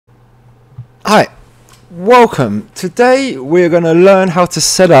Hi, welcome. Today we're going to learn how to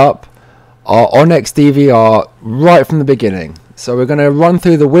set up our OYN-X DVR right from the beginning. So we're going to run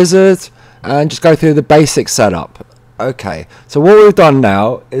through the wizard and just go through the basic setup. Okay, so what we've done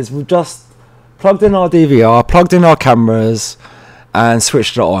now is we've just plugged in our DVR, plugged in our cameras and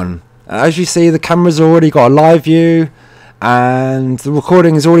switched it on. As you see, the camera's already got a live view and the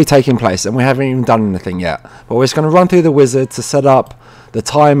recording is already taking place and we haven't even done anything yet. But we're just going to run through the wizard to set up the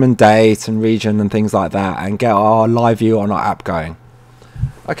time and date and region and things like that and get our live view on our app going.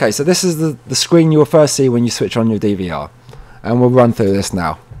 Okay, so this is the screen you'll first see when you switch on your DVR, and we'll run through this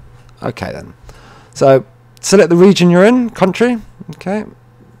now. Okay then, so select the region you're in, country. Okay,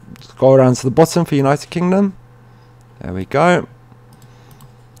 scroll down to the bottom for United Kingdom. There we go.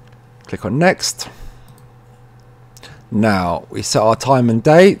 Click on next. Now we set our time and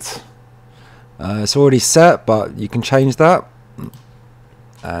date. It's already set, but you can change that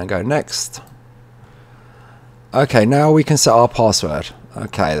and go next. Okay, now we can set our password.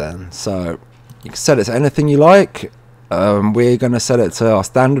 Okay then, so you can set it to anything you like. We're going to set it to our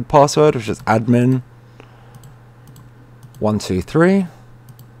standard password, which is admin 123.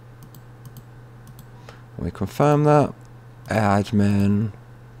 We confirm that. Admin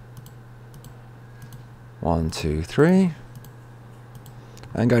 123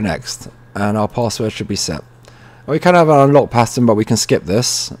 and go next, and our password should be set. We can have an unlock pattern, but we can skip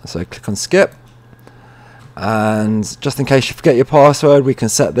this, so click on skip. And just in case you forget your password, we can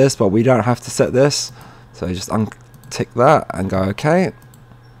set this, but we don't have to set this, so just untick that and go OK.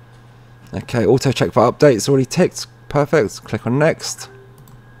 Okay, auto check for updates already ticked, perfect. Click on next.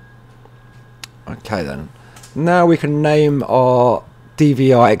 Okay then, now we can name our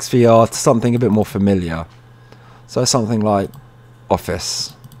DVR XVR to something a bit more familiar, so something like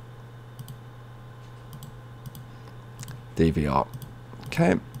Office DVR.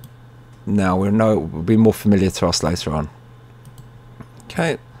 Okay, now we'll know it will be more familiar to us later on.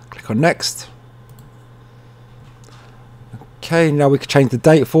 Okay, click on next. Okay, now we can change the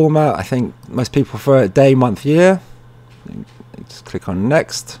date format. I think most people prefer it day, month, year. Just click on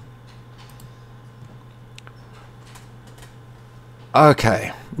next.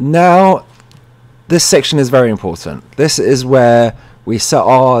 Okay, now this section is very important. This is where we set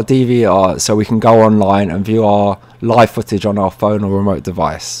our DVR so we can go online and view our live footage on our phone or remote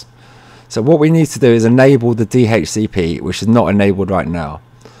device. So what we need to do is enable the DHCP, which is not enabled right now.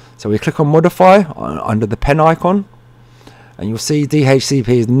 So we click on modify under the pen icon, and you'll see DHCP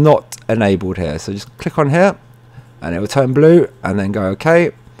is not enabled here. So just click on here and it will turn blue, and then go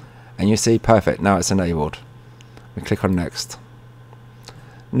OK, and you see perfect, now it's enabled. We click on next.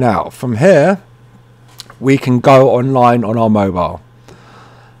 Now from here we can go online on our mobile.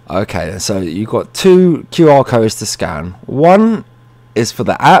 Okay, so you've got two QR codes to scan. One is for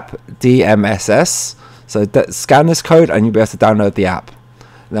the app, DMSS. So scan this code and you'll be able to download the app.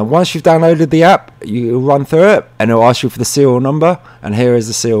 And then once you've downloaded the app, you run through it and it'll ask you for the serial number. And here is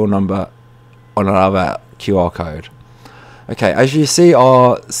the serial number on another QR code. Okay, as you see,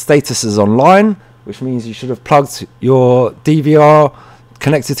 our status is online, which means you should have plugged your DVR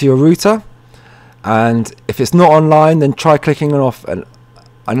connected to your router. And if it's not online, then try clicking off and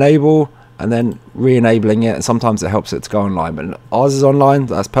enable and then re-enabling it, and sometimes it helps it to go online, but ours is online.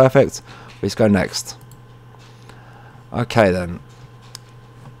 That's perfect. We just go next. Okay then,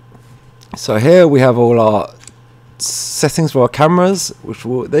 so here we have all our settings for our cameras, which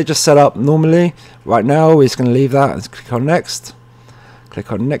they just set up normally. Right now we're just going to leave that and click on next.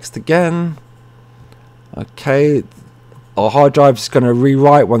 Click on next again. Okay, our hard drive is going to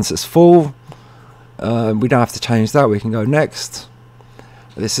rewrite once it's full. We don't have to change that. We can go next.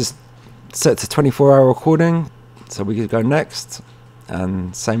 This is set to 24-hour recording, so we could go next,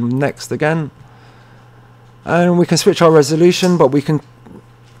 and same next again. And we can switch our resolution, but we can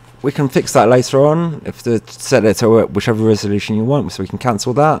fix that later on if to set it to whichever resolution you want. So we can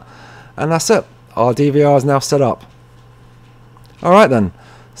cancel that, and that's it. Our DVR is now set up. All right then.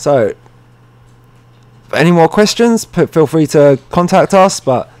 So, for any more questions, feel free to contact us.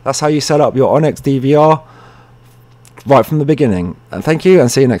 But that's how you set up your OYN-X DVR right from the beginning. And thank you,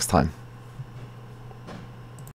 and see you next time.